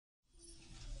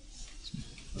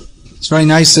It's very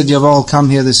nice that you've all come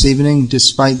here this evening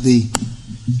despite the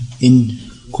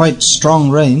quite strong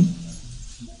rain.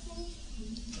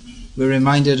 We're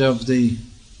reminded of the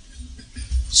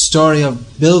story of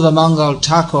Bilva Mangal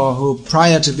Thakur, who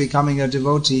prior to becoming a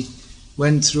devotee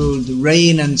went through the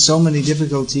rain and so many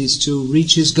difficulties to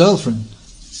reach his girlfriend.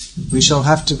 We shall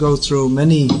have to go through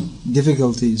many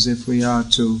difficulties if we are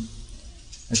to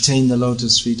attain the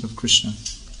lotus feet of Krishna.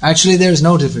 Actually, there is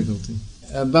no difficulty.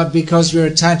 But because we're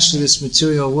attached to this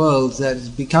material world,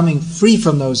 that becoming free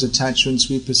from those attachments,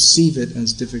 we perceive it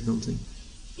as difficulty.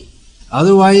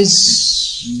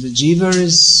 Otherwise, the jiva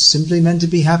is simply meant to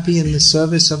be happy in the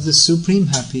service of the Supreme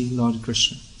Happy Lord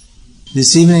Krishna.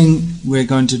 This evening we're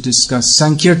going to discuss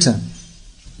Sankirtana.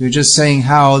 We were just saying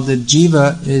how the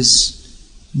jiva is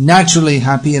naturally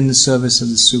happy in the service of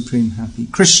the Supreme Happy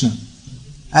Krishna.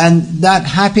 And that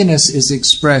happiness is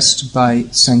expressed by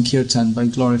Sankirtan, by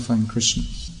glorifying Krishna.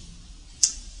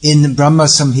 In Brahma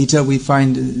Samhita we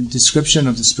find a description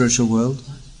of the spiritual world.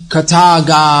 Katha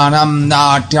ganam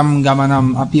natyam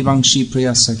gamanam apivangshi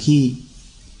priyasakhi.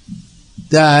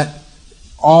 That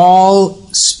all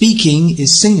speaking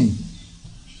is singing.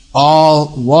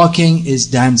 All walking is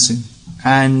dancing.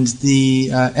 And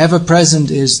the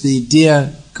ever-present is the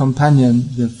dear companion,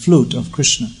 the flute of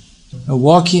Krishna.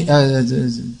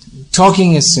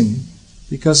 Talking is singing.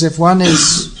 Because if one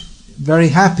is very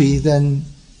happy, then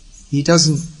he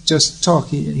doesn't just talk,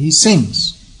 he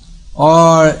sings.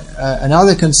 Or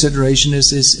another consideration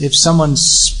is if someone's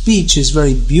speech is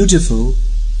very beautiful,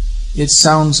 it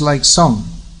sounds like song.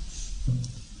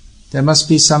 There must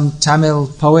be some Tamil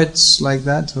poets like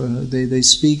that, or they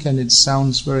speak and it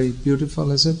sounds very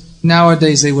beautiful, is it?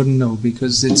 Nowadays they wouldn't know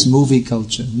because it's movie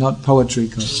culture, not poetry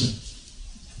culture.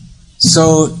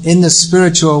 So in the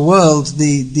spiritual world,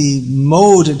 the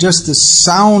mode, just the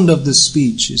sound of the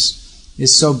speech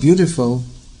is so beautiful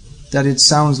that it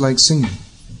sounds like singing.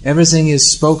 Everything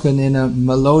is spoken in a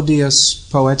melodious,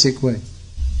 poetic way.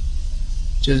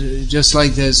 Just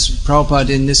like there's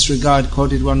Prabhupada in this regard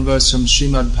quoted one verse from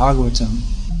Srimad Bhagavatam.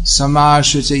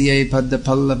 Samashutaye padda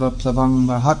pallava plavang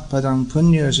vahat padang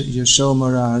punya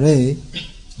yashomurare.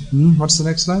 What's the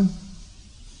next line?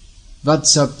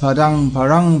 Vatsa padang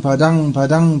parang padang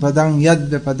padang padang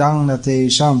yadva padang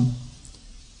natesham.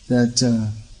 That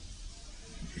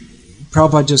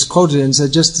Prabhupada just quoted and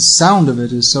said just the sound of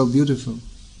it is so beautiful.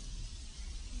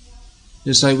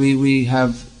 Just like we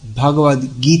have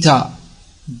Bhagavad Gita,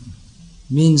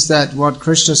 means that what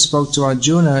Krishna spoke to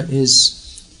Arjuna is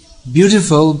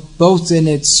beautiful both in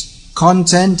its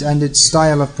content and its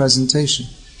style of presentation.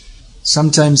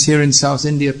 Sometimes here in South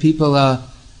India people are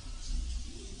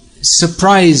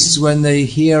surprised when they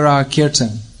hear our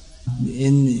kirtan.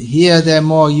 In here they're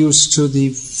more used to the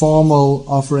formal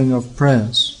offering of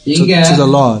prayers to the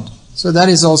Lord. So that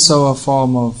is also a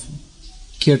form of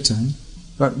kirtan.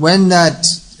 But when that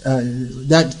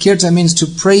kirtan means to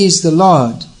praise the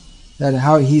Lord, that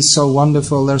how He's so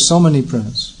wonderful, there are so many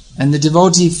prayers. And the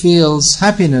devotee feels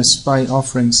happiness by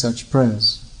offering such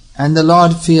prayers. And the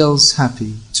Lord feels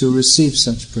happy to receive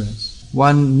such prayers.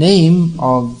 One name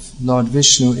of Lord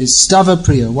Vishnu is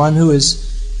Stavapriya, one who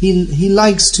is, he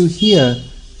likes to hear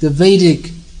the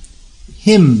Vedic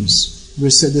hymns, the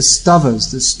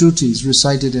stavas, the stutis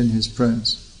recited in his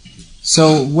prayers.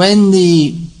 So when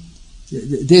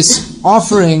this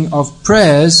offering of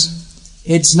prayers,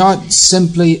 it's not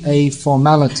simply a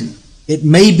formality. It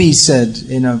may be said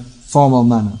in a formal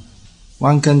manner.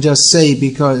 One can just say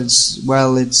because,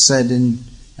 well, it's said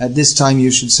at this time you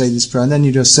should say this prayer, and then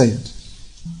you just say it.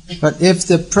 But if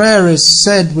the prayer is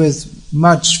said with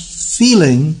much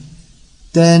feeling,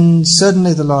 then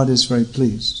certainly the Lord is very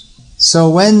pleased. So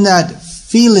when that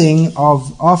feeling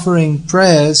of offering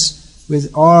prayers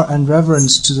with awe and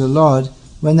reverence to the Lord,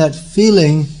 when that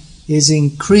feeling is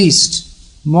increased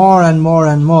more and more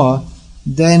and more,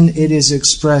 then it is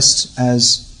expressed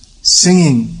as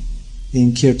singing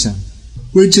in kirtan,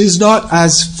 which is not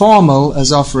as formal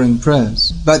as offering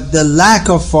prayers. But the lack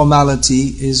of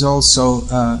formality is also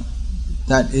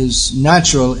that is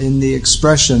natural in the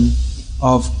expression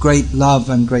of great love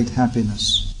and great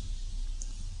happiness.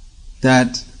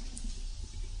 That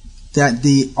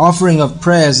the offering of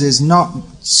prayers is not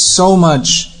so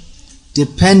much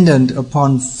dependent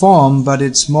upon form, but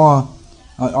it's more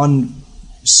on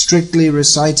strictly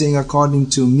reciting according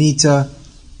to meter,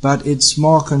 but it's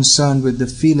more concerned with the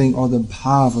feeling or the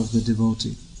bhav of the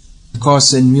devotee. Of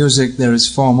course, in music there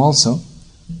is form also.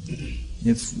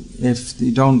 If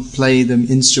you don't play the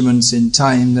instruments in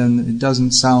time, then it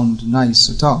doesn't sound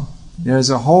nice at all. There's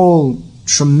a whole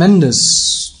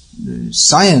tremendous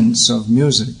science of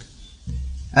music.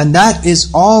 And that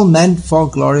is all meant for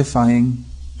glorifying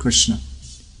Krishna.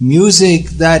 Music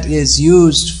that is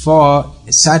used for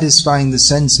satisfying the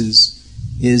senses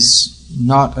is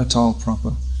not at all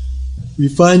proper. We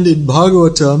find in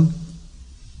Bhagavatam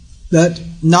that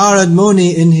Narad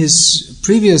Muni in his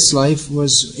previous life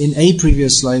was a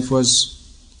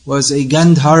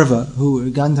Gandharva,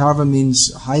 Gandharva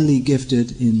means highly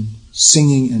gifted in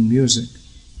singing and music.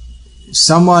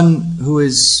 Someone who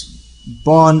is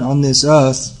born on this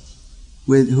earth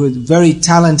who is very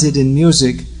talented in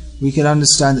music, we can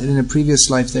understand that in a previous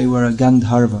life they were a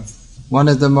Gandharva. One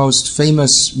of the most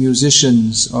famous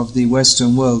musicians of the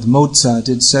Western world, Mozart,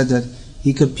 it said that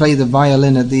he could play the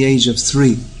violin at the age of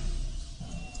 3.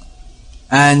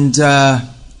 And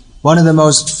one of the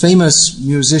most famous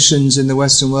musicians in the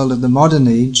Western world of the modern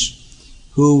age,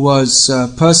 who was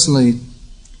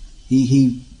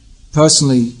he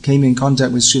personally came in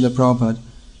contact with Srila Prabhupada,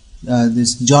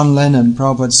 this John Lennon,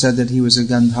 Prabhupada said that he was a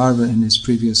Gandharva in his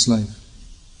previous life.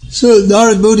 So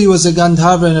Narad Muni was a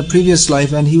Gandharva in a previous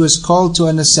life, and he was called to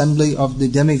an assembly of the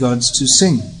demigods to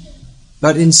sing.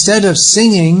 But instead of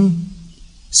singing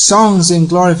songs in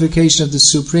glorification of the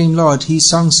Supreme Lord, he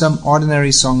sung some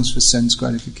ordinary songs for sense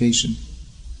gratification.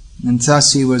 And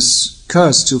thus he was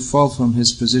cursed to fall from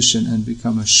his position and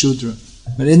become a Shudra.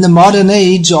 But in the modern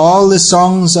age, all the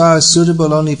songs are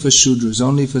suitable only for Shudras,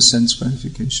 only for sense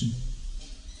gratification.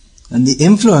 And the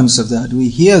influence of that, we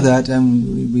hear that,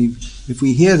 and if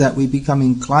we hear that, we become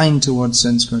inclined towards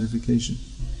sense gratification.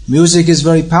 Music is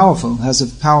very powerful, has a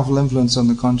powerful influence on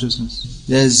the consciousness.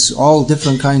 There's all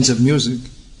different kinds of music.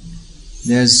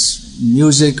 There's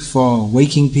music for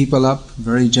waking people up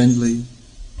very gently.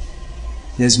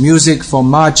 There's music for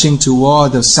marching to war.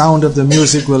 The sound of the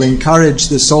music will encourage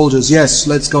the soldiers. Yes,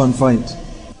 let's go and fight.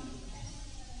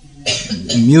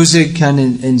 Music can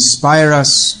inspire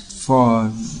us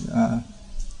for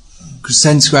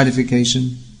sense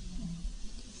gratification.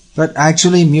 But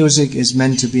actually music is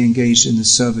meant to be engaged in the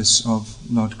service of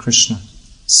Lord Krishna.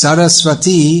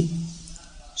 Saraswati,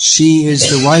 she is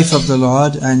the wife of the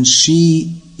Lord, and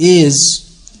she is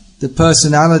the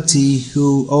personality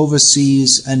who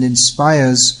oversees and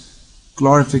inspires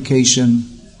glorification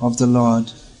of the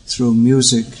Lord through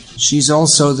music. She's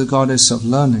also the goddess of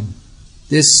learning.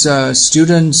 This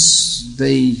students,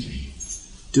 they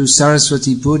do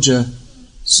Saraswati Puja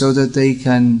so that they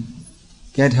can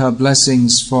get her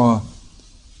blessings for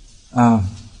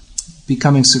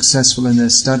becoming successful in their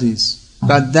studies.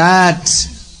 But that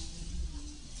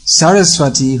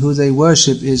Saraswati, who they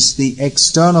worship, is the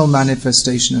external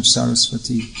manifestation of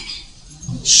Saraswati.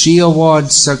 She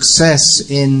awards success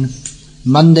in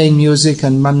mundane music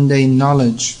and mundane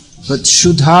knowledge. But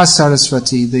Shuddha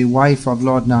Saraswati, the wife of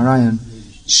Lord Narayan,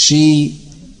 she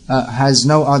has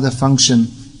no other function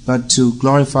but to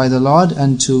glorify the Lord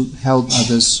and to help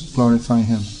others glorify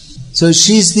Him. So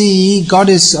she's the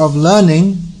goddess of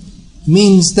learning,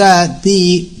 means that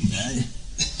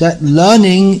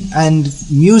learning and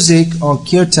music or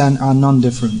kirtan are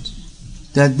non-different.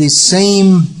 That the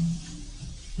same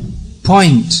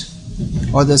point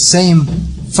or the same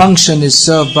function is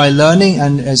served by learning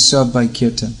and is served by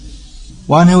kirtan.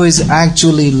 One who is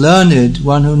actually learned,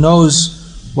 one who knows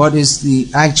what is the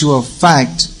actual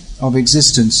fact of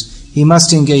existence, he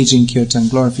must engage in kirtan,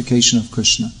 glorification of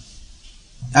Krishna.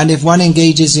 And if one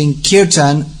engages in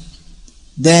kirtan,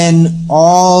 then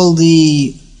all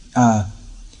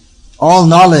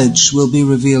knowledge will be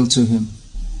revealed to him.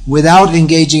 Without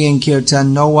engaging in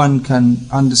kirtan, no one can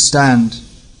understand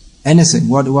anything.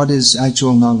 What is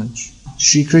actual knowledge?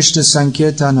 Shri Krishna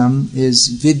Sankirtanam is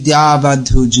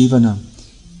Vidyavadhu Jivanam.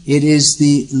 It is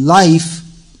the life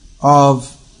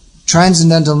of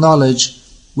transcendental knowledge,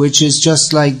 which is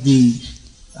just like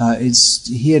it's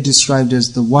here described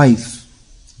as the wife.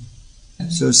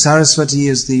 So Saraswati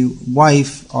is the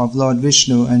wife of Lord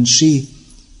Vishnu, and she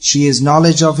is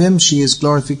knowledge of Him, she is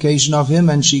glorification of Him,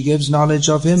 and she gives knowledge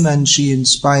of Him, and she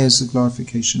inspires the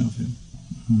glorification of Him.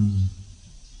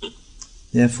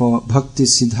 Therefore, Bhakti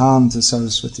Siddhanta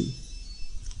Saraswati.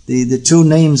 The two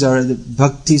names are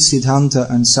Bhakti Siddhanta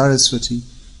and Saraswati.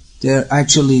 They're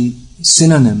actually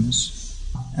synonyms,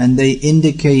 and they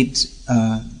indicate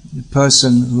the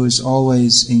person who is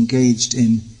always engaged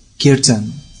in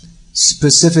kirtan,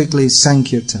 specifically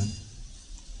Sankirtan.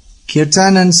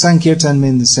 Kirtan and Sankirtan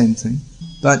mean the same thing,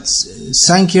 but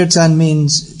Sankirtan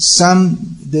means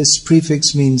this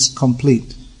prefix means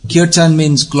complete. Kirtan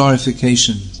means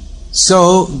glorification.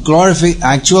 So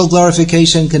actual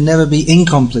glorification can never be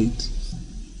incomplete.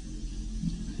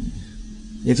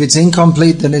 If it's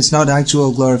incomplete, then it's not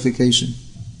actual glorification.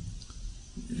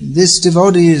 this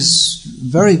devotee is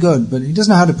very good, but he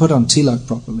doesn't know how to put on tilak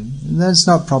properly. That's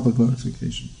not proper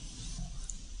glorification.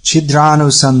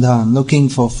 Chidranusandhan, looking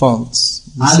for faults.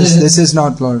 This is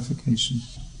not glorification.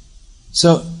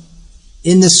 So,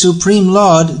 in the Supreme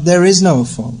Lord, there is no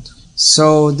fault.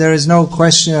 So, there is no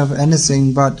question of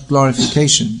anything but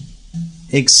glorification,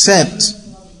 except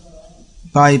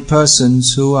by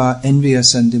persons who are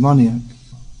envious and demoniac.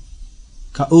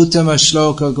 Ka uttama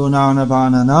shloka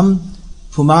gunanavananam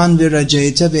puman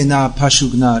virajeta vina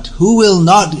pashugnat. Who will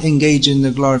not engage in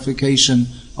the glorification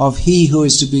of he who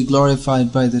is to be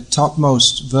glorified by the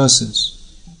topmost verses?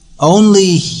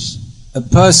 Only a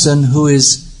person who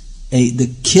is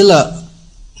the killer,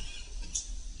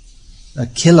 a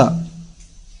killer,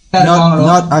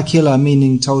 not akila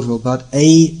meaning total, but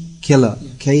a killer,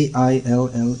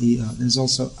 K-I-L-L-E-R. There's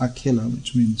also akila,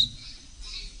 which means,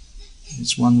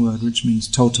 it's one word which means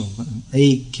total, but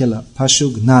a killer,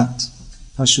 pashugnat,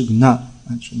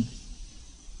 actually.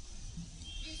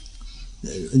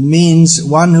 It means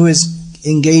one who is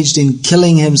engaged in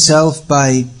killing himself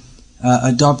by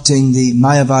adopting the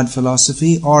Mayavad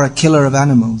philosophy, or a killer of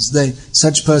animals.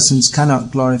 Such persons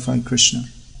cannot glorify Krishna.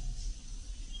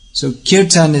 So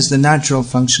kirtan is the natural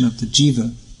function of the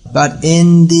jiva. But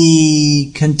in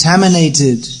the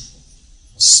contaminated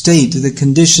state, the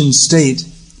conditioned state,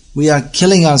 we are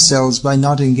killing ourselves by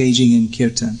not engaging in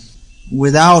kirtan.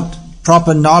 Without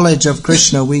proper knowledge of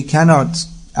Krishna, we cannot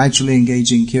actually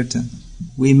engage in kirtan.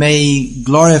 We may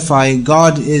glorify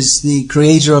God is the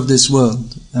creator of this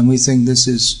world, and we think this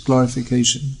is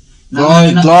glorification.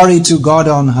 Glory to God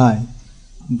on high.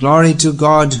 Glory to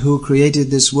God who created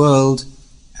this world,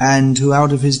 and who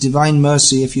out of His divine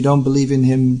mercy, if you don't believe in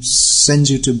Him, sends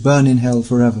you to burn in hell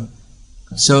forever.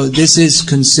 So this is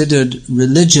considered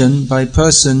religion by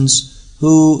persons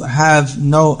who have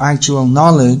no actual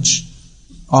knowledge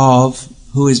of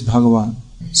who is Bhagavan.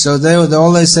 So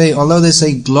although they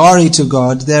say glory to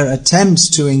God, their attempts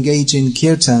to engage in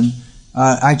kirtan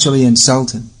are actually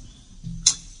insulting.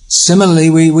 Similarly,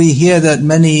 we hear that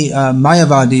many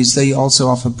Mayavadis, they also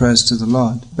offer prayers to the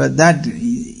Lord. But that,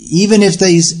 even if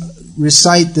they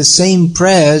recite the same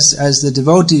prayers as the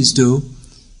devotees do,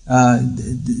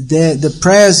 the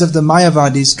prayers of the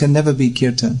Mayavadis can never be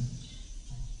kirtan.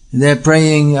 They're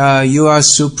praying, you are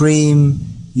supreme,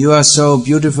 you are so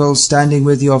beautiful, standing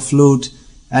with your flute,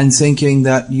 and thinking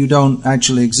that you don't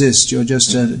actually exist, you're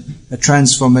just a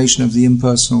transformation of the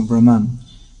impersonal Brahman.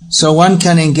 So one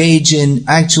can engage in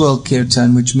actual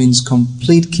kirtan, which means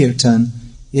complete kirtan,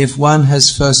 if one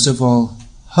has first of all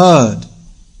heard.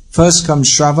 First comes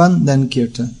Shravan, then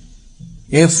kirtan.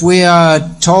 If we are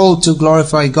told to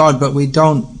glorify God, but we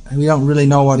don't really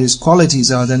know what His qualities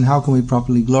are, then how can we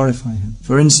properly glorify Him?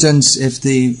 For instance, if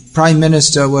the Prime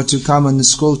Minister were to come and the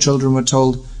school children were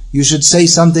told, you should say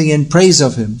something in praise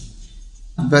of Him,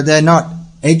 but they're not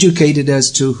educated as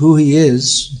to who He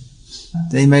is,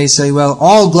 they may say, well,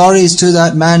 all glory is to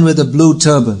that man with a blue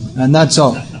turban, and that's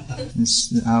all.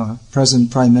 Our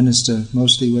present Prime Minister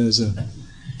mostly wears a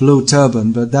blue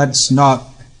turban, but that's not,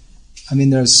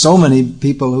 there are so many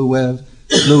people who wear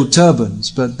blue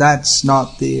turbans, but that's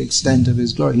not the extent of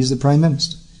his glory. He's the Prime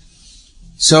Minister.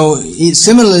 So,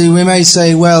 similarly, we may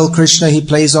say, well, Krishna, he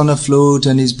plays on a flute,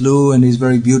 and he's blue, and he's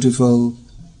very beautiful.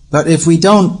 But if we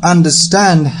don't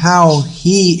understand how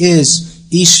he is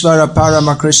Ishvara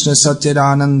Parama Krishna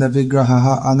Satyarananda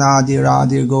Vigraha Anadir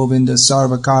Adir Govinda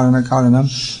Sarva Karana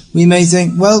Karanam, we may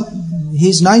think, well,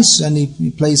 he's nice, and he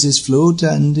plays his flute,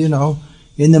 and,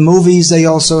 in the movies they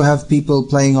also have people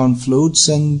playing on flutes,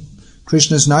 and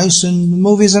Krishna's nice, and the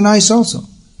movies are nice also.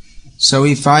 So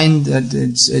we find that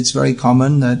it's very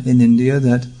common that in India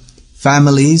that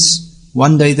families,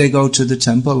 one day they go to the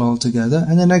temple all together,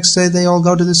 and the next day they all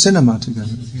go to the cinema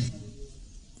together.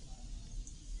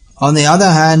 On the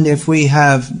other hand, if we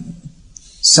have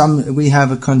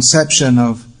a conception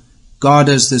of God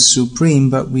as the Supreme,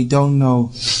 but we don't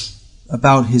know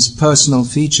about His personal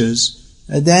features,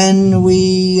 then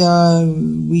we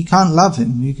can't love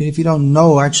Him. If you don't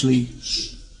know actually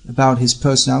about His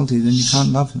personality, then you can't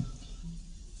love Him.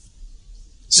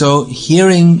 So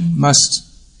hearing must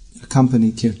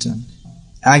accompany kirtan.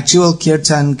 Actual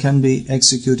kirtan can be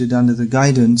executed under the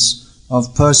guidance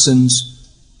of persons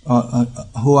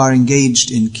who are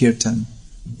engaged in kirtan.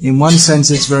 In one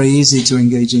sense, it's very easy to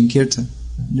engage in kirtan.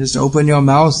 Just open your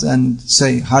mouth and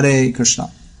say Hare Krishna.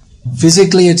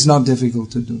 Physically, it's not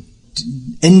difficult to do.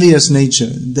 Envious nature,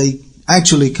 they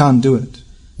actually can't do it.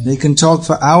 They can talk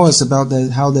for hours about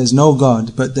how there's no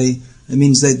God, but it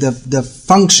means the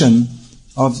function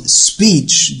of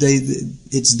speech,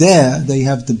 it's there. They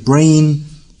have the brain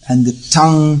and the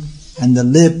tongue and the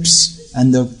lips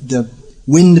and the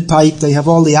windpipe, they have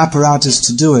all the apparatus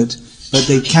to do it, but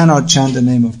they cannot chant the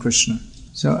name of Krishna.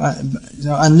 So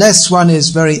unless one is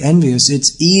very envious,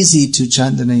 it's easy to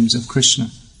chant the names of Krishna.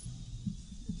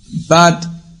 But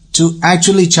to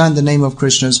actually chant the name of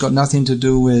Krishna has got nothing to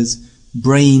do with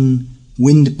brain,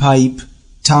 windpipe,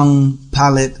 tongue,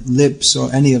 palate, lips,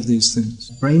 or any of these things.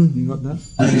 Brain, you got that?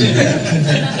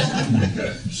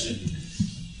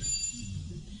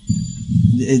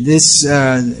 This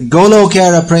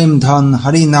Golokera Prem Dhan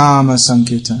Harinama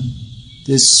Sankirtan,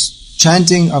 this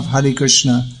chanting of Hare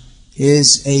Krishna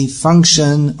is a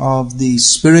function of the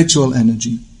spiritual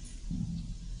energy.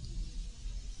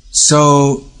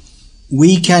 So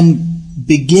we can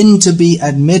begin to be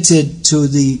admitted to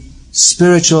the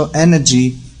spiritual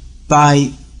energy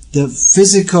by the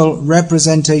physical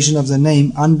representation of the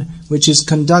name, which is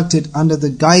conducted under the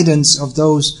guidance of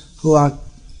those who are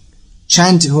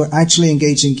who are actually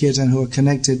engaged in kirtan, who are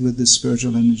connected with the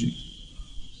spiritual energy.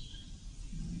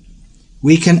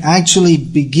 We can actually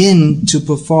begin to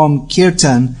perform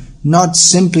kirtan not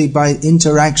simply by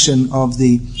interaction of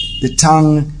the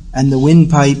tongue and the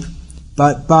windpipe,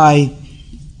 but by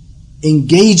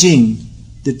engaging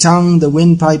the tongue, the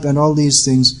windpipe and all these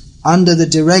things under the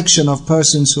direction of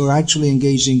persons who are actually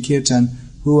engaged in kirtan,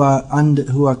 who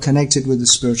are connected with the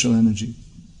spiritual energy.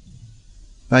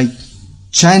 By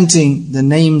chanting the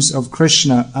names of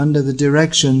Krishna under the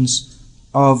directions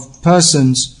of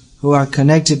persons who are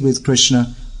connected with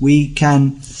Krishna, we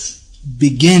can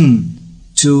begin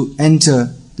to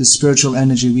enter the spiritual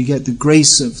energy. We get the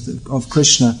grace of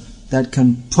Krishna that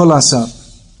can pull us up.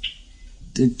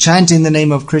 Chanting the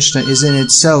name of Krishna is in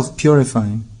itself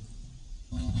purifying.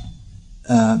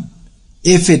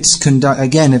 If it's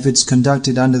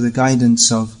conducted under the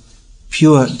guidance of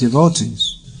pure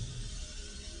devotees.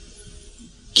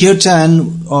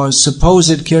 Kirtan, or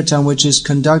supposed kirtan, which is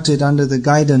conducted under the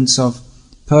guidance of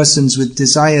persons with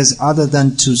desires other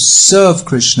than to serve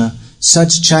Krishna,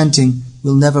 such chanting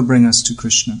will never bring us to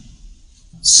Krishna.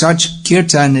 Such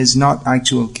kirtan is not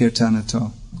actual kirtan at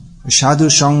all. Sadhu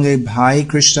sange bhai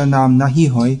Krishna naam nahi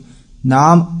hoy,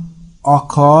 naam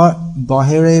akar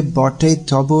bahere bote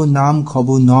tabu naam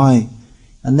khabu noy.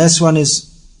 Unless one is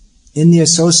in the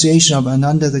association of and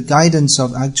under the guidance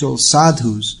of actual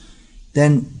sadhus,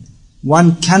 then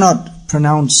one cannot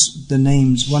pronounce the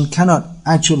names, one cannot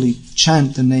actually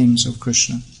chant the names of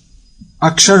Krishna.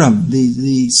 Aksharam,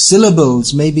 the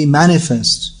syllables may be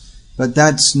manifest, but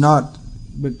that's not,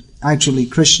 but actually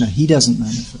Krishna, he doesn't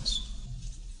manifest.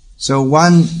 So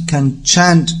one can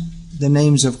chant the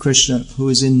names of Krishna who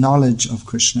is in knowledge of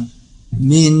Krishna.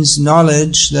 Means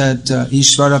knowledge that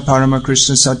Ishvara Parama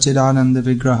Krishna Satchidananda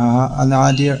Vigraha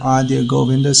Aladir Adir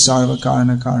Govinda Sarva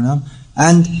Karana Karanam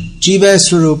and Jiva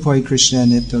Swarupai Krishna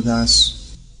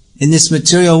Nityadas. In this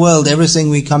material world, everything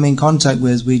we come in contact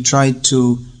with, we try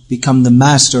to become the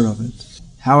master of it.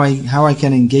 How I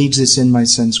can engage this in my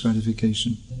sense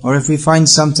gratification. Or if we find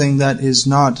something that is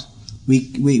not,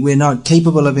 we're not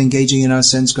capable of engaging in our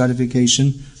sense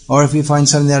gratification, or if we find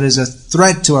something that is a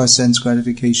threat to our sense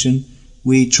gratification,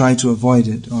 we try to avoid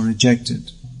it or reject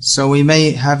it. So we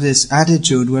may have this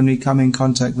attitude when we come in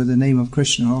contact with the name of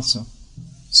Krishna also.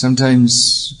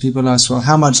 Sometimes people ask, well,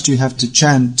 how much do you have to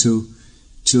chant to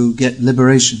get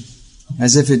liberation?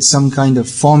 As if it's some kind of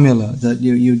formula that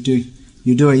you do it,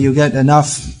 you get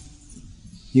enough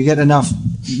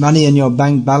money in your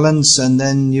bank balance, and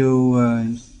then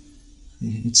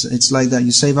it's like that.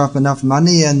 You save up enough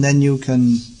money, and then you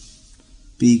can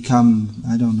become,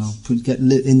 I don't know, get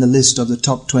in the list of the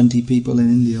top 20 people in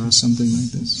India or something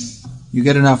like this. You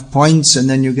get enough points, and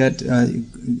then you get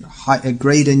a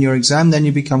grade in your exam, then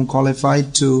you become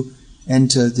qualified to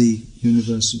enter the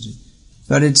university.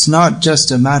 But it's not just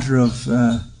a matter of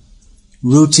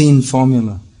routine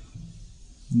formula.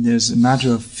 There's a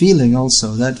matter of feeling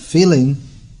also. That feeling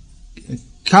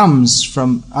comes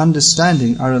from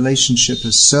understanding our relationship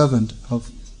as servant of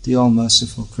the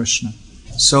all-merciful Krishna.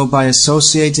 So by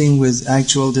associating with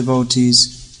actual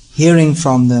devotees, hearing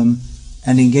from them,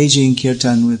 and engaging in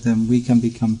kirtan with them, we can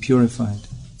become purified.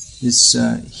 This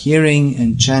hearing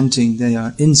and chanting, they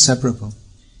are inseparable.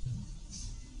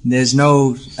 There's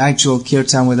no actual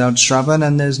kirtan without shravan,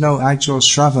 and there's no actual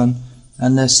shravan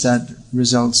unless that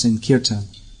results in kirtan.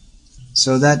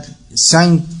 So that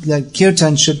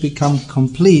kirtan should become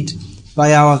complete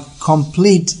by our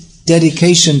complete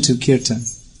dedication to kirtan.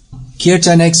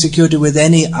 Kirtan executed with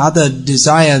any other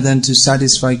desire than to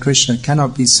satisfy Krishna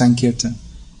cannot be Sankirtana.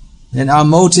 Then our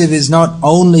motive is not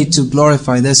only to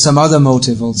glorify, there's some other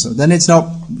motive also. Then it's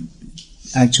not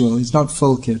actual, it's not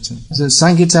full kirtan. So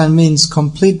Sankirtan means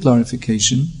complete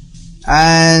glorification,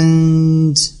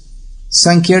 and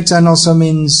Sankirtan also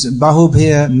means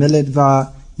Bahubhir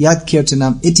Militva Yat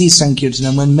Kirtanam Iti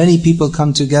Sankirtanam. When many people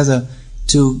come together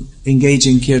to engage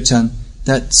in Kirtan,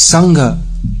 that Sangha,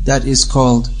 that is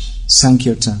called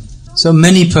Sankirtan. So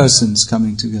many persons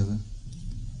coming together.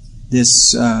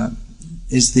 This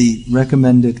is the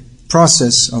recommended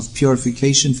process of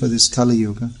purification for this Kali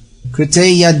Yuga.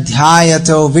 Krite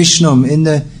Yadhyayato Vishnum. In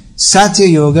the Satya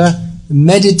Yuga,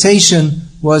 meditation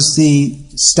was the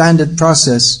standard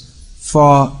process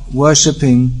for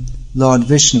worshipping Lord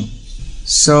Vishnu.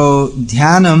 So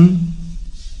Dhyanam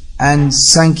and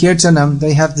Sankirtanam,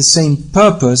 they have the same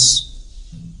purpose,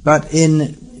 but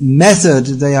in method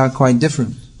they are quite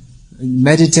different.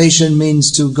 Meditation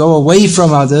means to go away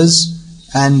from others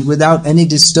and without any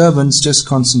disturbance just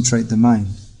concentrate the mind.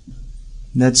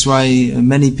 That's why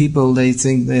many people, they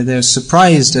think they're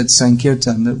surprised at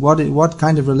Sankirtan. That what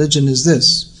kind of religion is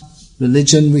this?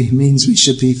 Religion means we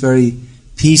should be very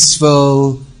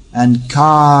peaceful and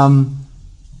calm.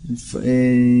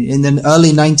 In the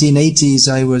early 1980s,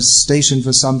 I was stationed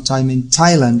for some time in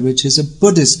Thailand, which is a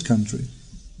Buddhist country.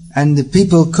 And the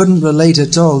people couldn't relate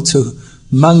at all to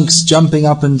monks jumping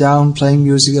up and down, playing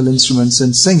musical instruments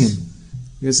and singing.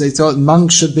 Because they thought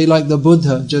monks should be like the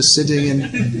Buddha, just sitting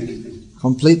in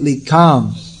completely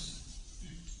calm.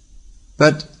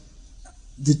 But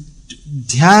the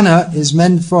dhyana is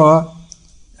meant for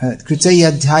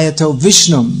Kriteya Dhyayato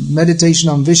Vishnu, meditation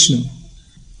on Vishnu.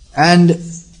 And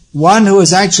one who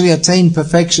has actually attained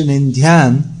perfection in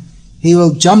dhyan, he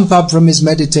will jump up from his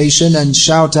meditation and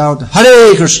shout out,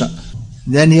 Hare Krishna!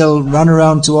 Then he'll run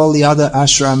around to all the other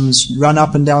ashrams, run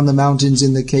up and down the mountains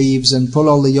in the caves and pull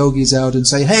all the yogis out and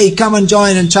say, hey, come and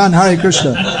join and chant Hare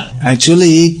Krishna.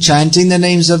 Actually, chanting the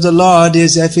names of the Lord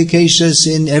is efficacious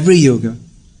in every yoga.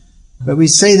 But we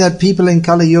say that people in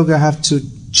Kali Yuga have to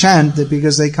chant that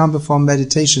because they can't perform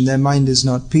meditation, their mind is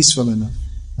not peaceful enough.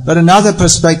 But another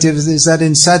perspective is that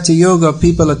in Satya Yoga,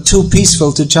 people are too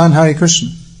peaceful to chant Hare Krishna.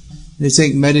 They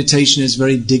think meditation is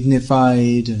very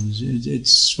dignified and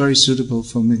it's very suitable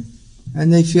for me.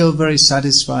 And they feel very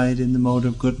satisfied in the mode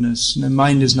of goodness, and their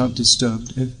mind is not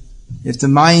disturbed. If the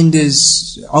mind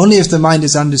is, only if the mind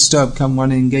is undisturbed can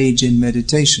one engage in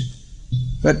meditation.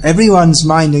 But everyone's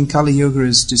mind in Kali Yuga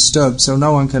is disturbed, so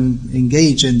no one can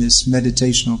engage in this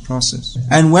meditational process.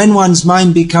 And when one's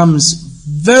mind becomes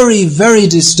very, very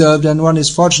disturbed and one is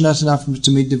fortunate enough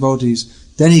to meet devotees,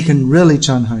 then he can really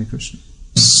chant Hare Krishna.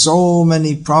 So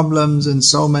many problems and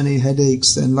so many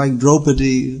headaches, and like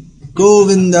Draupadi,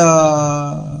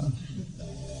 Govinda.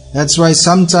 That's why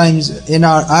sometimes in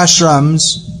our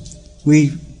ashrams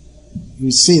we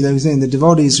see that the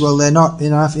devotees, well, they're not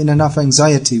in enough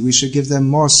anxiety. We should give them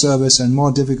more service and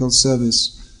more difficult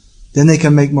service. Then they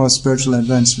can make more spiritual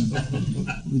advancement.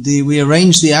 We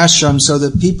arrange the ashram so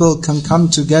that people can come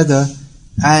together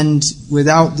and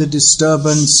without the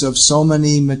disturbance of so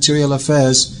many material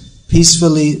affairs,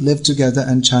 peacefully live together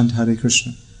and chant Hare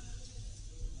Krishna.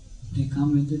 They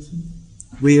come with it?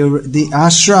 The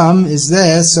ashram is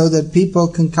there so that people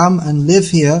can come and live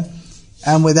here,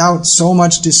 and without so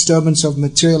much disturbance of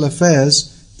material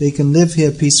affairs, they can live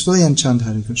here peacefully and chant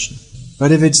Hare Krishna.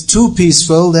 But if it's too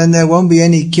peaceful, then there won't be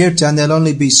any kirtan, there'll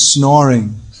only be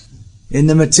snoring. In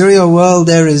the material world,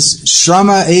 there is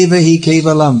shrama eva hi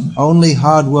kevalam, only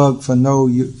hard work for no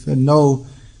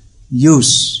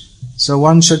use. So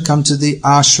one should come to the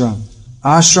ashram.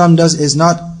 Ashram is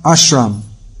not ashram.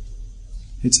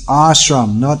 It's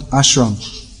ashram, not ashram.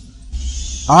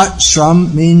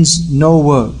 Ashram means no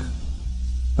work.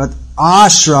 But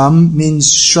ashram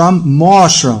means shram,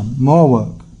 more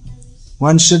work.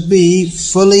 One should be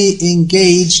fully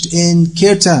engaged in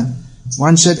kirtan.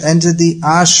 One should enter the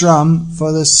ashram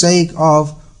for the sake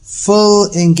of full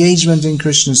engagement in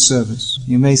Krishna's service.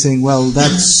 You may think, well,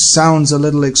 that sounds a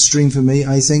little extreme for me.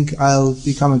 I think I'll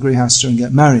become a grihasta and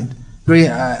get married.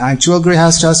 Actual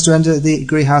grihasta has to enter the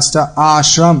grihasta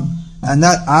ashram. And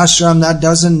that ashram, that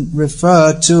doesn't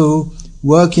refer to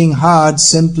working hard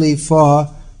simply for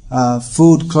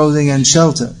food, clothing and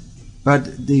shelter.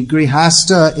 But the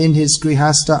grihasta in his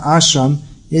grihasta ashram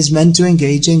is meant to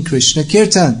engage in Krishna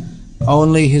kirtan.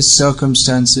 Only his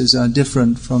circumstances are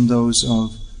different from those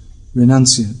of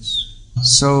renunciates.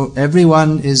 So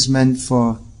everyone is meant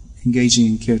for engaging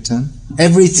in kirtan.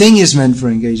 Everything is meant for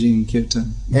engaging in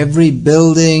kirtan. Every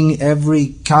building,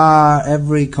 every car,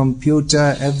 every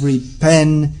computer, every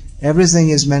pen, everything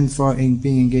is meant for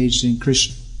being engaged in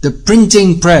Krishna. The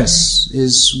printing press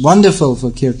is wonderful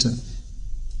for kirtan,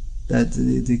 that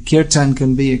the kirtan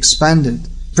can be expanded.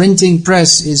 Printing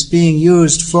press is being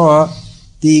used for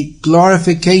the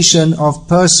glorification of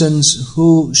persons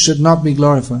who should not be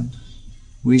glorified.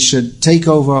 We should take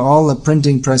over all the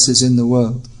printing presses in the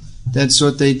world. That's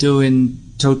what they do in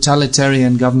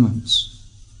totalitarian governments.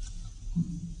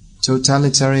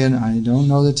 Totalitarian, I don't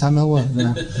know the Tamil word.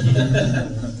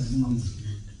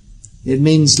 It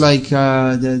means like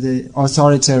the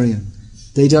authoritarian.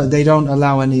 They don't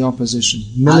allow any opposition.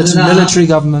 Military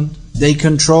government. They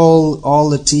control all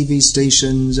the TV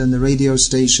stations and the radio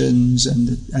stations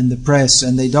and the press,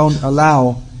 and they don't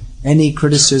allow any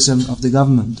criticism of the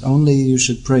government. Only you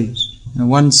should praise. And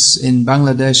once in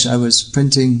Bangladesh, I was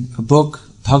printing a book,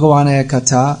 Bhagavanaya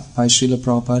Katha by Srila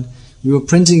Prabhupada. We were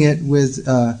printing it with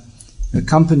a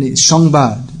company,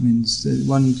 Shangbad, means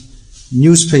one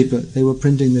newspaper. They were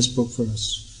printing this book for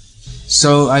us.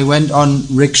 So I went on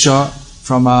rickshaw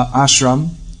from our ashram,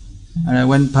 and I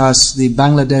went past the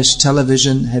Bangladesh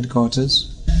television headquarters,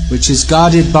 which is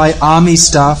guarded by army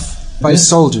staff, by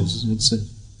soldiers, it's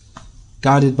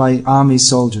guarded by army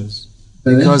soldiers.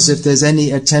 Because if there's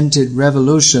any attempted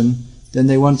revolution, then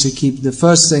they want to keep, the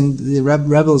first thing the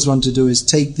rebels want to do is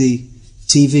take the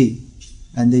TV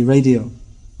and the radio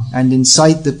and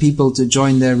incite the people to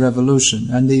join their revolution.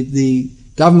 And the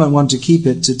government want to keep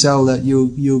it to tell that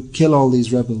you kill all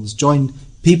these rebels. Join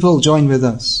with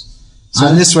us. So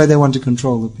in this way they want to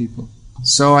control the people.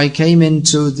 So I came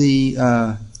into the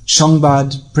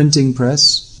Shangbad printing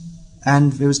press,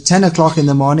 and it was 10 o'clock in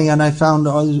the morning, and I found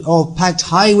all packed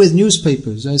high with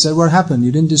newspapers. I said, what happened?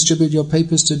 You didn't distribute your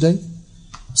papers today?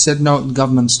 He said, no, the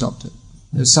government stopped it.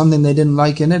 There's something they didn't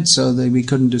like in it, so we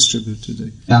couldn't distribute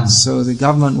today. Yeah. So the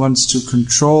government wants to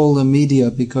control the media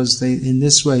because in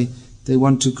this way they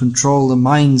want to control the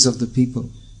minds of the people.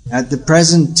 At the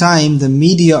present time, the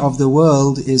media of the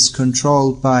world is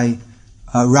controlled by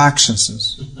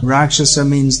Rakshasas. Rakshasa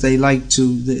means they like to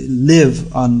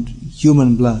live on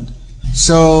human blood.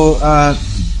 So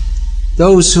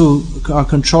those who are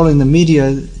controlling the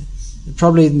media,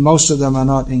 probably most of them are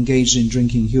not engaged in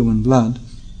drinking human blood,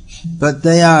 but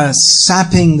they are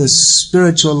sapping the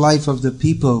spiritual life of the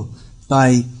people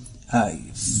by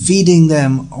feeding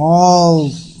them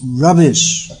all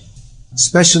rubbish,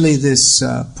 especially this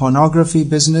pornography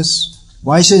business.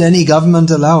 Why should any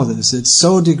government allow this? It's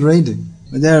so degrading.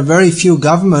 But there are very few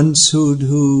governments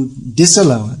who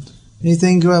disallow it. You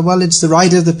think, well, it's the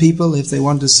right of the people. If they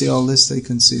want to see all this, they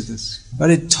can see this.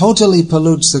 But it totally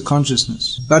pollutes the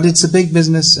consciousness. But it's a big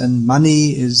business, and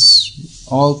money is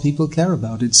all people care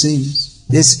about, it seems.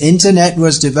 This internet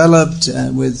was developed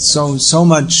with so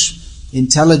much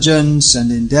intelligence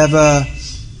and endeavor,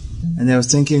 and they were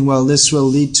thinking, well, this will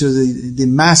lead to the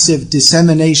massive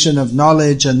dissemination of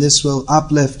knowledge, and this will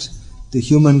uplift the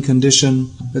human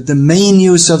condition. But the main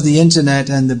use of the internet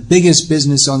and the biggest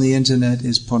business on the internet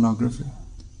is pornography.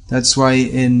 That's why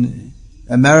in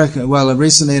America,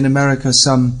 recently in America,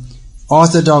 some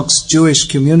Orthodox Jewish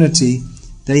community,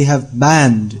 they have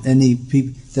banned any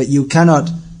people that you cannot,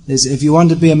 if you want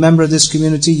to be a member of this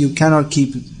community, you cannot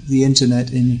keep the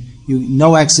internet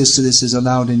no access to this is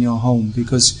allowed in your home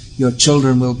because your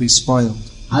children will be spoiled.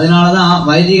 அதனாலதான்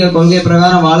வைதிக கொள்கை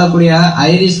பிரகாரம் வாழக்கூடிய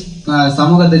Irish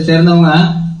சமூகத்தை சேர்ந்தவங்க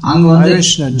அங்க வந்து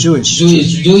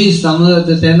Jewish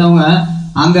சமூகத்தை சேர்ந்தவங்க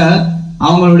அங்க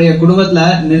அவங்களுடைய குடும்பத்துல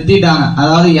நிறுத்திட்டாங்க.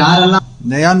 அதாவது யாரெல்லாம்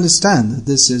they understand that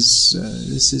this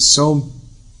is so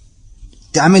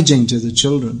damaging to the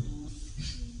children.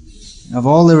 Of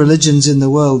all the religions in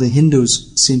the world, the Hindus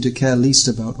seem to care least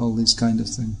about all these kind of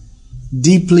things.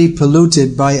 Deeply polluted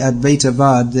by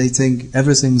Advaitavad, they think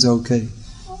everything's okay.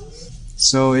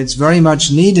 So it's very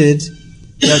much needed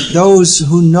that those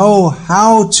who know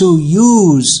how to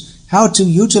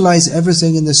utilize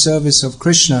everything in the service of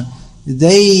Krishna,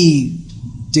 they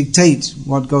dictate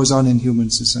what goes on in human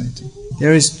society.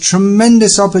 There is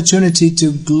tremendous opportunity to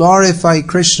glorify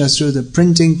Krishna through the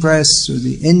printing press, through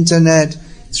the internet,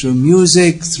 through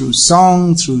music, through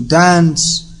song, through dance,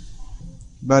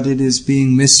 but it is being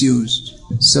misused.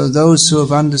 So those who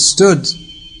have understood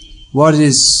what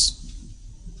is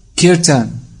kirtan,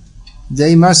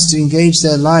 they must engage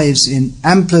their lives in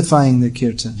amplifying the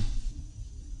kirtan.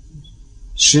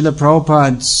 Srila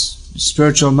Prabhupada's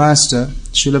spiritual master,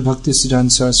 Srila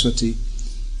Bhaktisiddhanta Saraswati,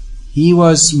 he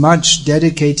was much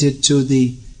dedicated to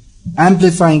the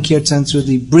amplifying kirtan through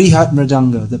the Brihat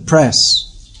Mridanga, the press.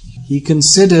 He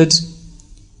considered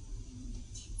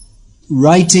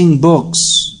writing books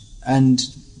and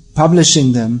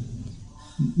publishing them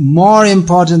more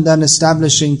important than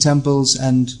establishing temples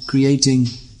and creating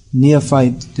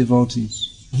neophyte devotees.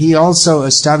 He also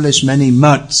established many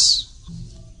mutts,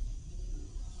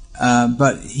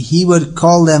 but he would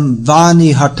call them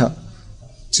Vani Hatha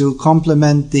to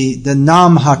complement the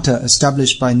Nam Hatha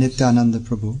established by Nityananda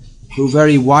Prabhu. who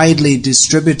very widely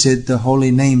distributed the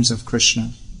holy names of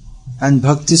Krishna. And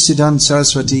Bhaktisiddhanta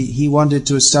Saraswati, he wanted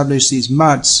to establish these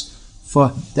mats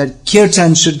for that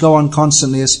kirtan should go on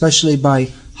constantly, especially by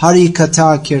Hari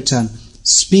Katha Kirtan,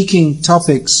 speaking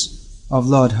topics of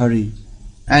Lord Hari.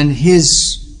 And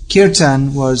his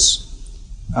kirtan was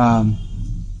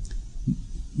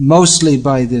mostly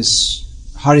by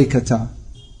this Hari Katha.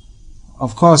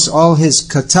 Of course, all his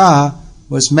katha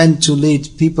was meant to lead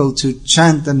people to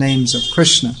chant the names of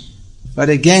Krishna. But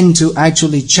again, to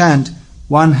actually chant,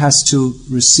 one has to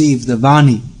receive the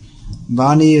Vani.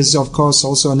 Vani is, of course,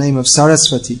 also a name of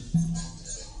Saraswati.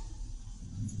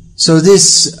 So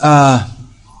this,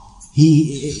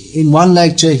 in one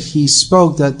lecture, he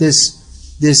spoke that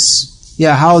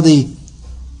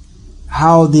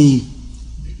how the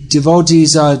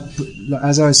devotees are,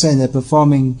 as I was saying, they're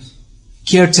performing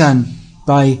kirtan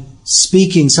by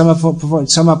speaking. Some are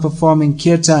performing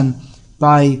kirtan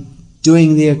by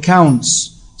doing the accounts.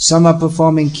 Some are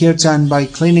performing kirtan by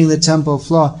cleaning the temple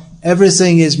floor.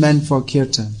 Everything is meant for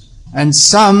kirtan. And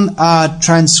some are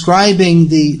transcribing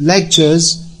the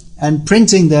lectures and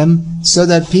printing them so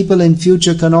that people in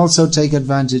future can also take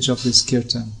advantage of this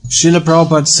kirtan. Srila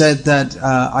Prabhupada said that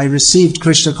I received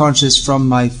Krishna consciousness from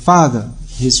my father,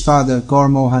 his father Gaur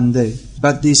Mohan Dev.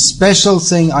 But the special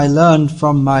thing I learned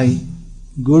from my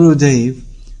Gurudev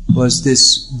was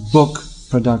this book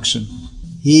production.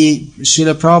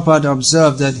 Srila Prabhupada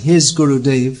observed that his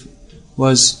Gurudev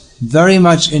was very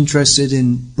much interested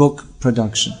in book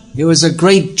production. It was a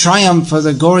great triumph for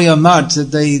the Gauriya Math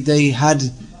that they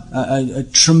had a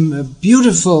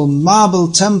beautiful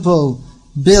marble temple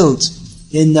built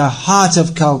in the heart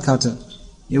of Calcutta.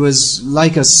 It was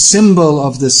like a symbol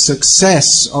of the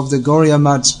success of the Gauriya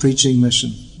Math's preaching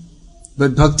mission.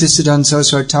 But Bhaktisiddhanta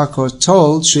Saraswati Thakur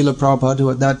told Srila Prabhupada, who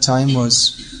at that time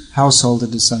was householder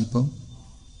disciple,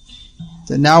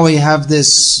 that now we have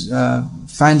this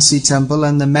fancy temple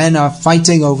and the men are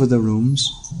fighting over the rooms.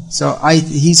 So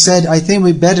he said, I think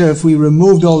we'd better if we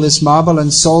removed all this marble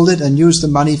and sold it and used the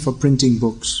money for printing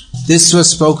books. This was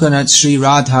spoken at Sri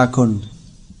Radha Kund,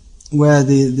 where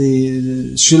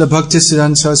the Srila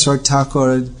Bhaktisiddhanta Saraswati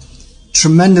Thakur, a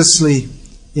tremendously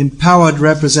empowered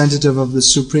representative of the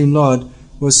Supreme Lord,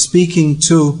 was speaking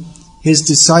to his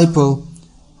disciple,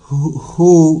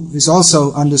 who is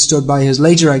also understood by his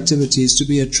later activities to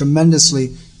be a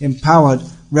tremendously empowered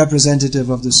representative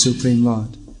of the Supreme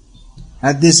Lord.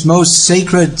 At this most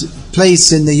sacred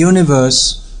place in the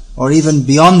universe, or even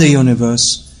beyond the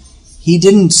universe, he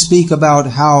didn't speak about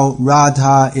how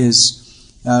Radha is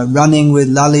running with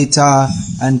Lalita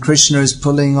and Krishna is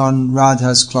pulling on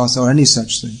Radha's cloth or any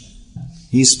such thing.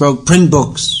 He spoke print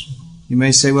books. You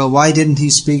may say, well, why didn't he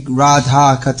speak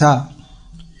Radha Katha?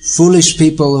 Foolish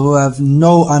people who have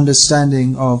no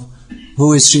understanding of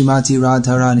who is Srimati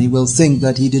Radharani will think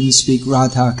that he didn't speak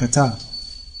Radha Katha.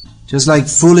 Just like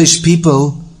foolish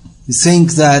people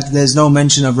think that there's no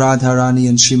mention of Radharani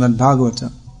in Srimad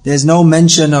Bhagavatam. There's no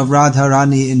mention of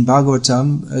Radharani in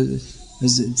Bhagavatam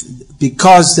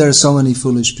because there are so many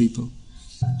foolish people.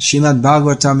 Srimad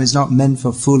Bhagavatam is not meant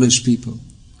for foolish people.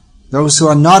 Those who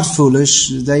are not foolish,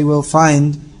 they will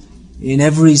find in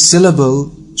every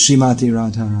syllable Srimati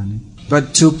Radharani.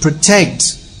 But to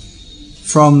protect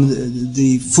from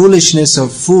the foolishness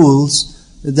of fools,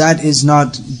 that is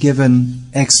not given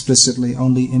explicitly,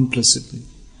 only implicitly.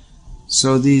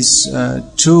 So these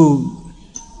two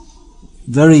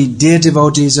very dear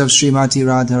devotees of Srimati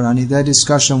Radharani, their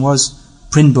discussion was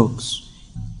print books.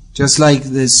 Just like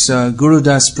this Guru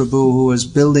Das Prabhu who was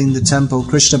building the temple,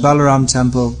 Krishna Balaram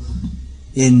temple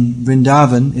in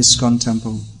Vrindavan, ISKCON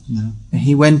temple.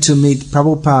 He went to meet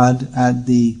Prabhupada at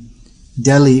the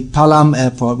Delhi Palam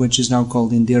airport, which is now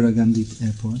called Indira Gandhi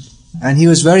airport. And he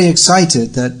was very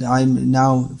excited that I'm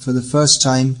now, for the first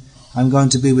time, I'm going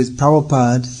to be with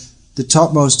Prabhupada, the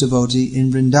topmost devotee in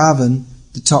Vrindavan,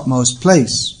 the topmost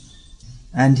place.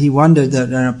 And he wondered that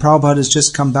Prabhupada has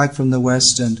just come back from the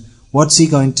West and what's he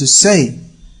going to say?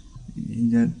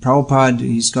 Prabhupada,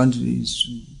 he's going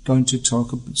to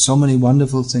talk so many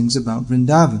wonderful things about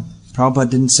Vrindavan. Prabhupada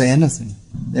didn't say anything.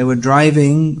 They were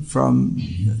driving from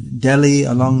Delhi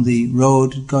along the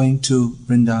road going to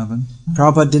Vrindavan.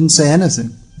 Prabhupada didn't say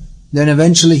anything. Then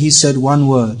eventually he said one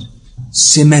word,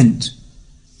 cement.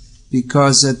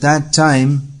 Because at that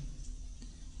time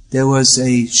there was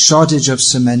a shortage of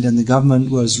cement and the government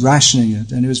was rationing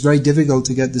it, and it was very difficult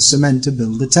to get the cement to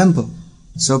build the temple.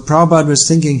 So Prabhupada was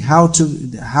thinking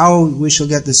how we shall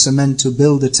get the cement to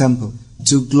build the temple,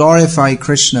 to glorify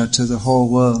Krishna to the whole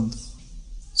world.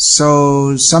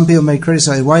 So some people may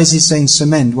criticize, why is he saying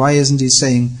cement? Why isn't he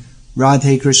saying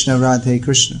Radhe Krishna, Radhe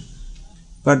Krishna?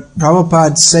 But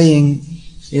Prabhupada saying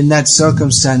in that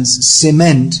circumstance,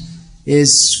 cement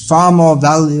is far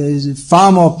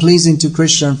more pleasing to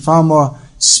Krishna and far more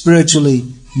spiritually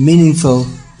meaningful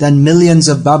than millions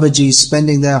of Babajis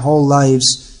spending their whole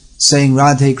lives saying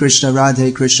Radhe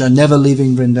Krishna, never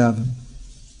leaving Vrindavan.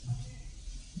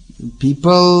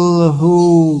 People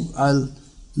who are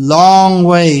long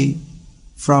way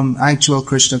from actual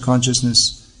Krishna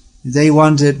consciousness, they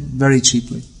want it very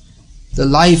cheaply. The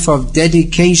life of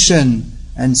dedication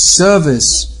and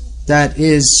service that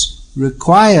is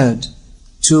required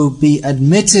to be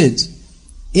admitted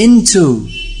into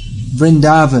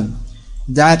Vrindavan,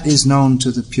 that is known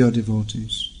to the pure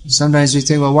devotees. Sometimes we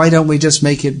think, well, why don't we just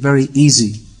make it very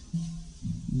easy?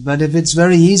 But if it's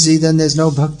very easy, then there's no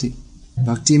bhakti.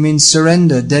 Bhakti means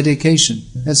surrender, dedication.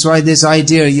 That's why this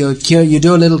idea, you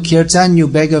do a little kirtan, you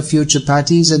beg a few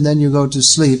chapatis, and then you go to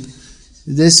sleep.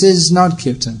 This is not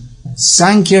kirtan.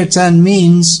 Sankirtan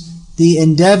means the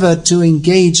endeavor to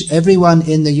engage everyone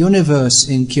in the universe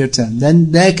in kirtan.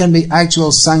 Then there can be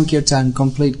actual Sankirtan,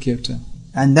 complete kirtan.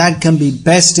 And that can be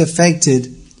best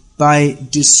effected by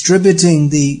distributing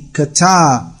the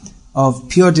katha of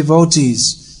pure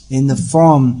devotees in the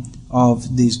form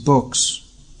of these books.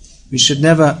 We should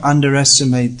never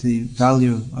underestimate the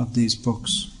value of these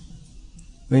books.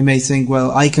 We may think,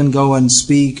 well, I can go and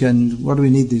speak, and what do we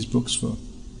need these books for?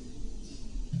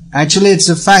 Actually, it's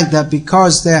a fact that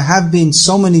because there have been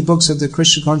so many books of the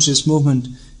Krishna conscious movement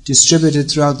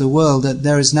distributed throughout the world, that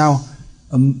there is now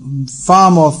far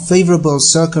more favorable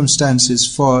circumstances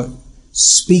for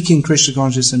speaking Krishna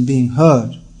conscious and being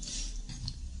heard.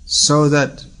 So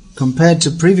that compared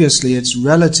to previously, it's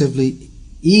relatively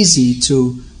easy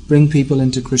to bring people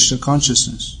into Krishna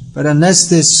consciousness. But unless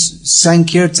this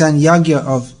Sankirtan Yagya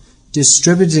of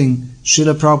distributing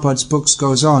Srila Prabhupada's books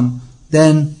goes on,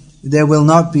 then there will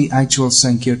not be actual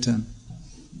Sankirtan.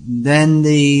 Then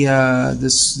the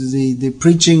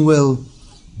preaching will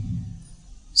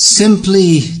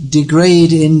simply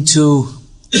degrade into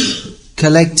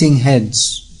collecting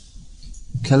heads,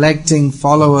 collecting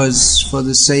followers for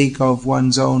the sake of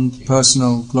one's own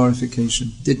personal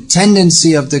glorification. The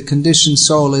tendency of the conditioned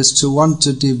soul is to want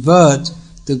to divert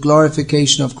the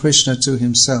glorification of Krishna to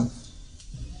himself.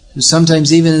 So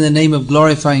sometimes even in the name of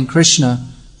glorifying Krishna,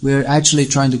 we're actually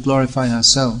trying to glorify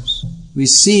ourselves. We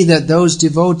see that those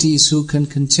devotees who can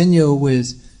continue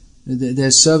with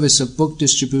their service of book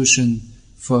distribution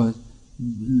for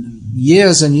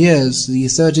years and years,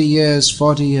 30 years,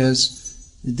 40 years,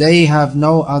 they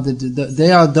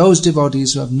are those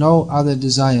devotees who have no other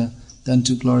desire than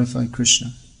to glorify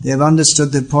Krishna. They have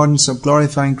understood the importance of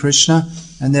glorifying Krishna,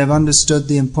 and they have understood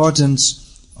the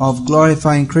importance of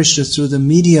glorifying Krishna through the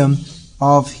medium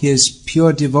of his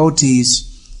pure devotees'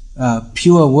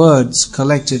 pure words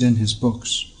collected in his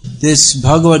books. This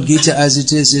Bhagavad Gita as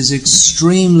it is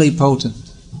extremely potent.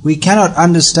 We cannot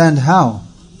understand how.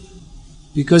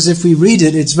 Because if we read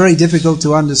it, it's very difficult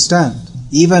to understand.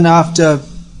 Even after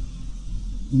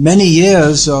many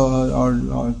years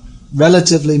or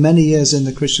relatively many years in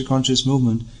the Krishna conscious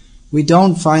movement, we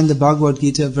don't find the Bhagavad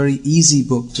Gita a very easy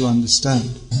book to understand.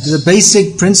 The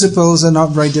basic principles are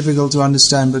not very difficult to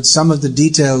understand, but some of the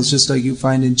details, just like you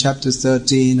find in chapter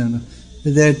 13, and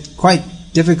they're quite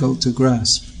difficult to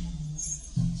grasp.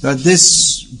 But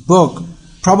this book,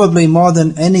 probably more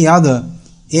than any other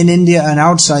in India and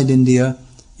outside India,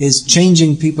 is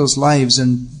changing people's lives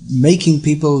and making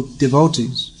people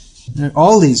devotees. And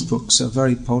all these books are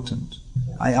very potent.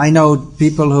 I know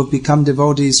people who have become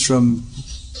devotees from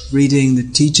reading the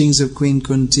teachings of Queen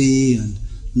Kunti, and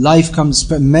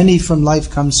many from Life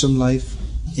Comes from Life.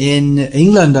 In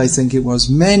England, I think it was,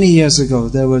 many years ago,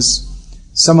 there was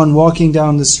someone walking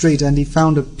down the street and he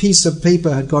found a piece of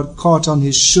paper had got caught on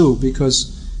his shoe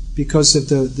because of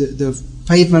the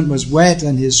pavement was wet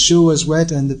and his shoe was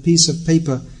wet and the piece of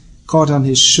paper caught on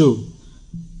his shoe.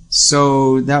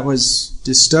 So that was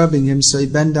disturbing him, so he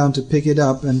bent down to pick it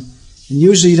up, and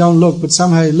usually you don't look, but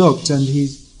somehow he looked and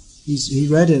he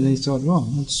read it and he thought, wow,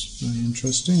 that's very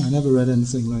interesting. I never read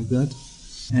anything like that.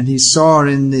 And he saw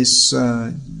in this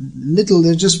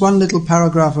there's just one little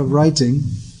paragraph of writing,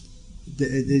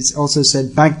 it also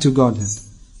said, back to Godhead.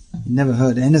 He never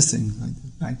heard anything like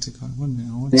that, back to God.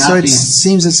 So it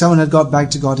seems that someone had got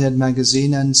Back to Godhead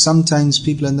magazine, and sometimes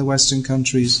people in the Western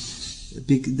countries,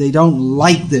 they don't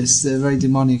like this, they're very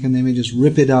demonic, and they may just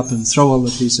rip it up and throw all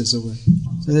the pieces away.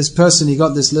 So this person, he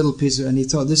got this little piece and he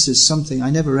thought, this is something, I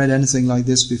never read anything like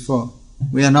this before.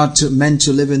 We are not meant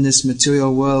to live in this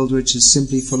material world which is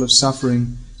simply full of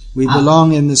suffering. We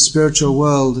belong in the spiritual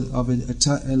world of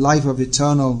a life of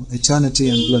eternity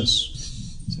and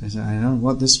bliss. So I said, I don't know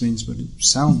what this means, but it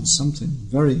sounds something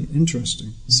very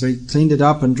interesting. So he cleaned it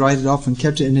up and dried it off and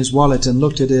kept it in his wallet and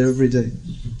looked at it every day.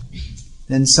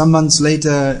 Then some months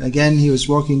later, again he was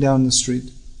walking down the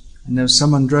street, and there was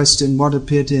someone dressed in what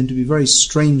appeared to him to be very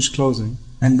strange clothing,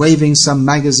 and waving some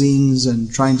magazines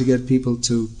and trying to get people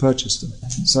to purchase them.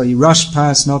 So he rushed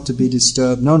past not to be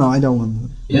disturbed. No, I don't want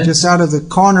them. Yeah. Just out of the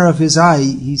corner of his eye,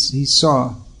 he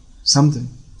saw something.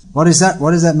 What is that?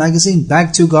 What is that magazine?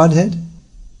 Back to Godhead?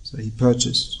 So he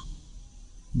purchased.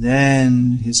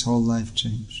 Then his whole life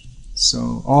changed.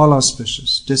 So all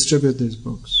auspicious, distribute these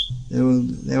books. They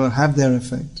will have their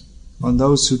effect on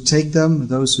those who take them,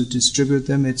 those who distribute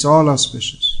them. It's all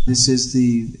auspicious. This is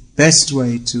the best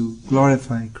way to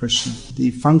glorify Krishna.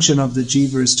 The function of the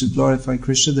jiva is to glorify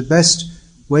Krishna. The best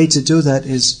way to do that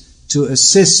is to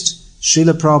assist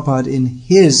Srila Prabhupada in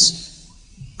his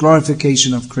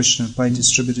glorification of Krishna by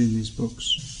distributing these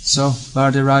books. So,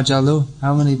 Vardarajalu,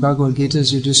 how many Bhagavad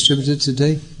Gitas you distributed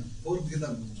today?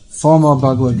 4 more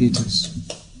Bhagavad Gitas.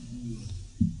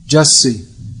 Just see.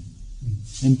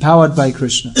 Empowered by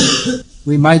Krishna.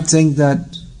 We might think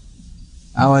that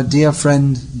our dear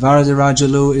friend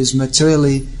Vardarajalu is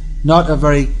materially not a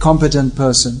very competent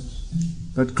person,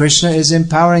 but Krishna is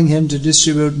empowering him to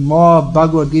distribute more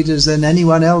Bhagavad Gitas than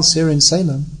anyone else here in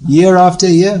Salem, year after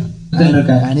year.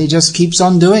 And he just keeps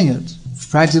on doing it.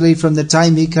 Practically from the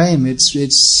time he came, it's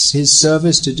his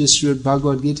service to distribute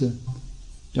Bhagavad Gita.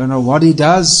 Don't know what he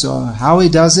does or how he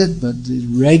does it, but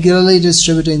regularly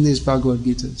distributing these Bhagavad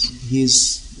Gitas.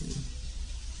 He's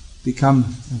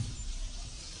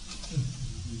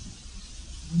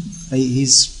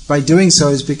by doing so,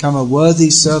 he's become a worthy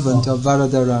servant of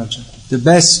Varadaraja. The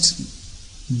best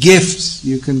gift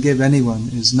you can give anyone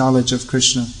is knowledge of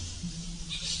Krishna.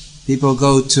 People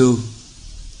go to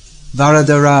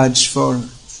Varadaraj for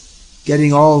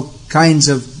getting all kinds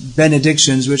of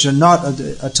benedictions which are not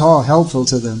at all helpful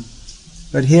to them.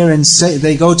 But here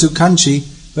they go to Kanchi,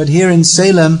 but here in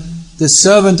Salem, the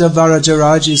servant of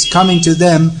Varadaraj is coming to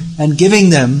them and giving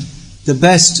them the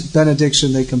best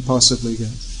benediction they can possibly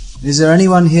get. Is there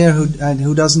anyone here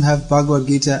who doesn't have Bhagavad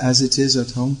Gita as it is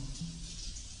at home?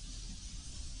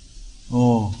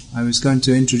 Oh, I was going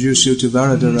to introduce you to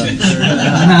Varadaraj.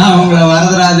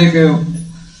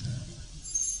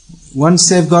 Once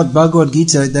they've got Bhagavad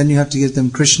Gita, then you have to give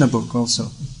them Krishna book also.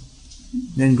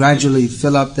 Then gradually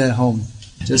fill up their home.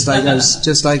 Just like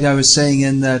I was saying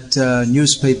in that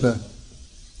newspaper.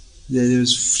 It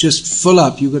was just full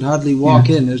up. You could hardly walk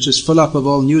in. It was just full up of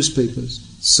all newspapers.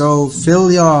 So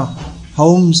fill your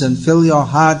homes and fill your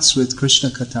hearts with Krishna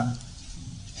Katha.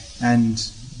 And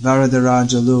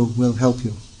Varadarajalu will help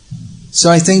you. So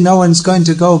I think no one's going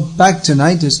to go back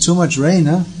tonight. There's too much rain,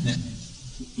 huh?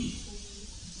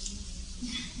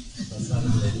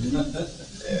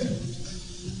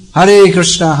 Hare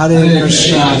Krishna,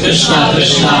 Krishna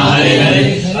Krishna, Hare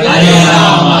Hare, Hare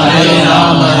Rama,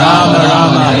 Rama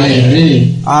Rama, Hare Hare.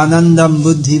 Anandam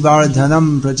buddhi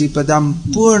vardhanam pratipadam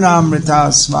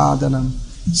purnamrita svadanam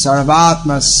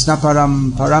sarvatma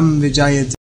snaparam param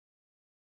vijayati.